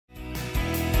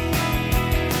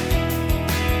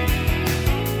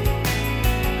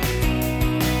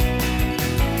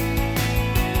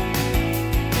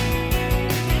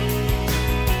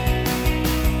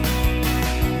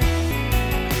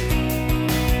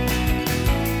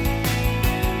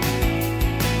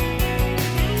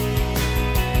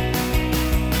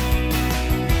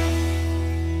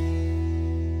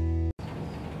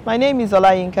My name is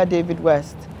Olayinka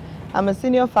David-West. I'm a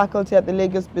senior faculty at the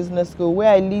Lagos Business School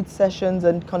where I lead sessions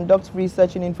and conduct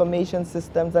research in information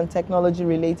systems and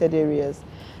technology-related areas.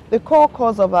 The core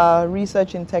cause of our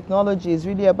research in technology is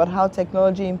really about how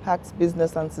technology impacts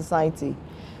business and society.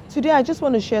 Today, I just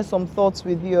want to share some thoughts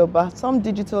with you about some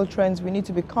digital trends we need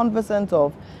to be conversant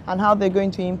of and how they're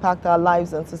going to impact our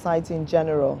lives and society in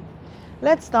general.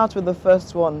 Let's start with the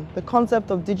first one, the concept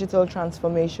of digital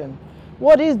transformation.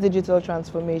 What is digital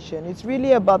transformation? It's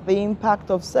really about the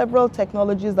impact of several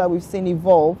technologies that we've seen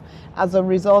evolve as a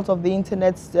result of the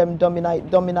internet's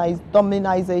dominization.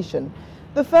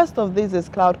 The first of these is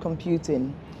cloud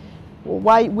computing.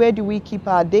 Where do we keep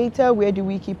our data? Where do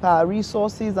we keep our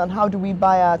resources? And how do we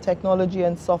buy our technology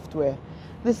and software?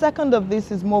 The second of this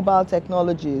is mobile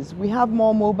technologies. We have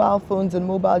more mobile phones and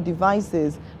mobile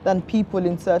devices than people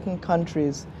in certain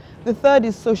countries. The third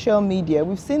is social media.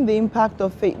 We've seen the impact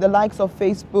of the likes of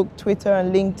Facebook, Twitter,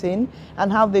 and LinkedIn,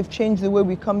 and how they've changed the way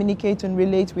we communicate and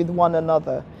relate with one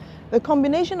another. The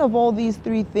combination of all these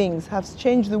three things has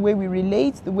changed the way we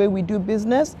relate, the way we do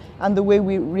business, and the way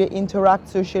we interact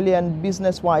socially and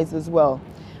business-wise as well.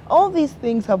 All these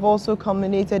things have also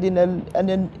culminated in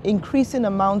an increasing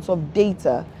amounts of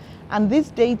data. And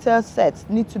these data sets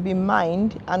need to be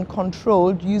mined and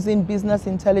controlled using business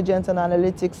intelligence and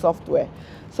analytics software.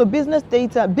 So business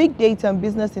data, big data and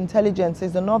business intelligence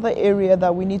is another area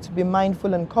that we need to be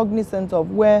mindful and cognizant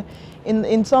of, where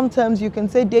in some terms you can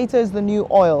say data is the new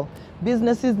oil.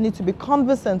 Businesses need to be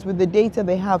conversant with the data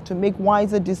they have to make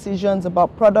wiser decisions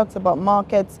about products, about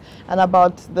markets, and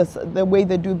about the way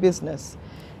they do business.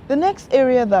 The next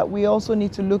area that we also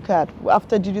need to look at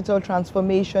after digital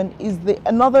transformation is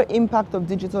another impact of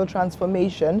digital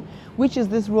transformation, which is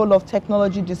this role of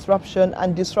technology disruption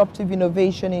and disruptive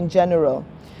innovation in general.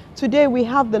 Today we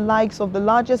have the likes of the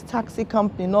largest taxi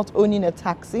company not owning a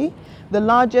taxi, the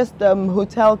largest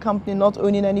hotel company not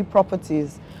owning any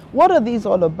properties. What are these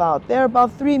all about? They're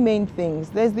about three main things.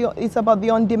 It's about the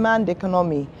on-demand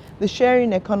economy, the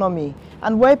sharing economy,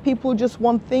 and where people just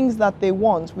want things that they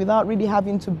want without really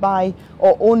having to buy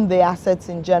or own their assets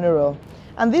in general.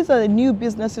 And these are the new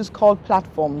businesses called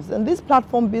platforms. And these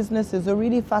platform businesses are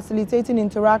really facilitating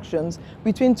interactions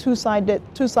between two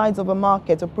sides of a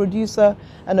market, a producer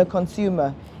and a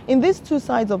consumer. In these two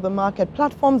sides of the market,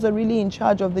 platforms are really in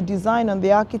charge of the design and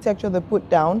the architecture they put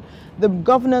down, the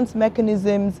governance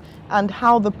mechanisms, and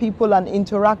how the people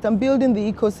interact and building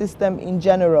the ecosystem in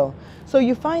general. So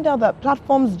you find out that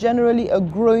platforms generally are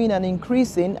growing and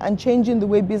increasing and changing the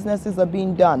way businesses are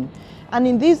being done. And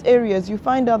in these areas, you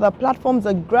find out that platforms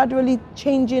are gradually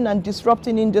changing and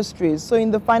disrupting industries. So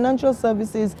in the financial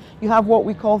services, you have what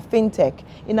we call fintech.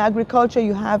 In agriculture,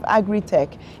 you have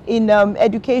agri-tech. In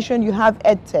education, you have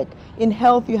edtech. In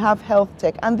health, you have health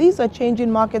tech. And these are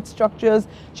changing market structures,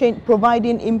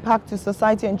 providing impact to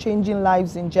society and changing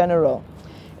lives in general.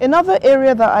 Another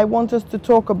area that I want us to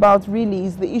talk about really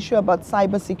is the issue about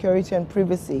cybersecurity and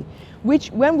privacy,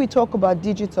 which when we talk about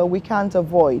digital, we can't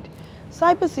avoid.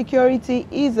 Cybersecurity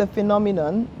is a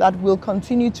phenomenon that will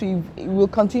continue to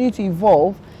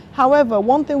evolve. However,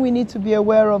 one thing we need to be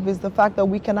aware of is the fact that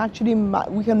we can manage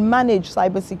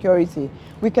cybersecurity.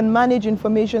 We can manage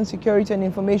information security and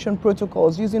information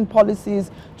protocols using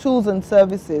policies, tools, and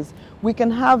services. We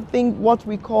can have what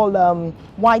we call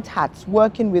white hats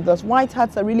working with us. White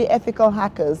hats are really ethical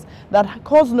hackers that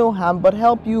cause no harm but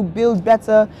help you build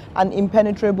better and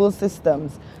impenetrable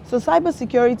systems. So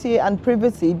cybersecurity and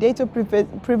privacy, data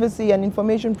privacy and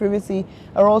information privacy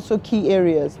are also key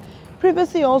areas.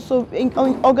 Privacy also,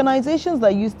 organizations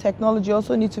that use technology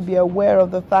also need to be aware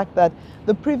of the fact that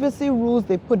the privacy rules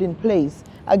they put in place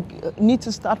need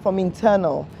to start from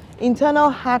internal.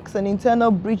 Internal hacks and internal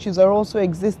breaches are also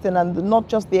existing, and not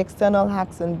just the external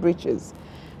hacks and breaches.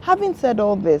 Having said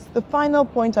all this, the final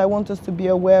point I want us to be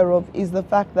aware of is the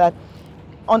fact that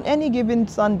on any given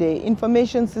Sunday,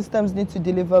 information systems need to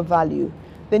deliver value.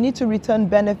 They need to return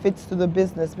benefits to the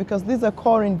business because these are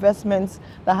core investments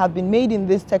that have been made in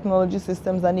these technology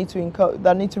systems that need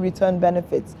to return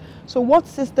benefits. So what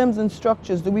systems and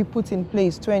structures do we put in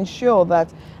place to ensure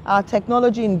that our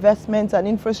technology investments and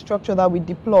infrastructure that we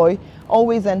deploy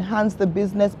always enhance the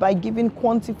business by giving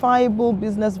quantifiable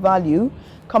business value,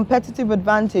 competitive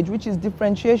advantage, which is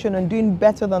differentiation and doing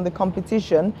better than the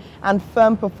competition, and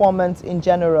firm performance in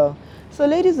general? So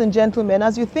ladies and gentlemen,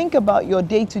 as you think about your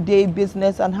day-to-day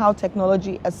business and how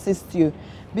technology assists you,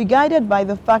 be guided by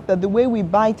the fact that the way we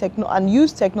buy and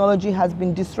use technology has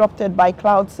been disrupted by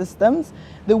cloud systems.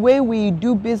 The way we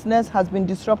do business has been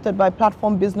disrupted by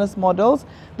platform business models.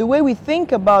 The way we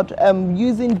think about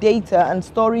using data and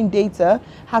storing data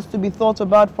has to be thought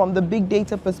about from the big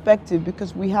data perspective,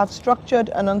 because we have structured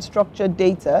and unstructured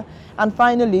data. And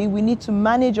finally, we need to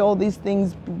manage all these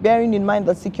things, bearing in mind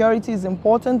that security is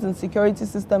important and security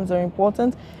systems are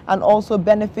important, and also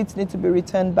benefits need to be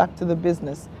returned back to the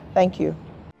business. Thank you.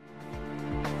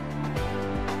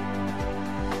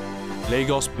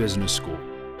 Lagos Business School,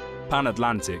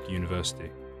 Pan-Atlantic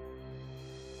University.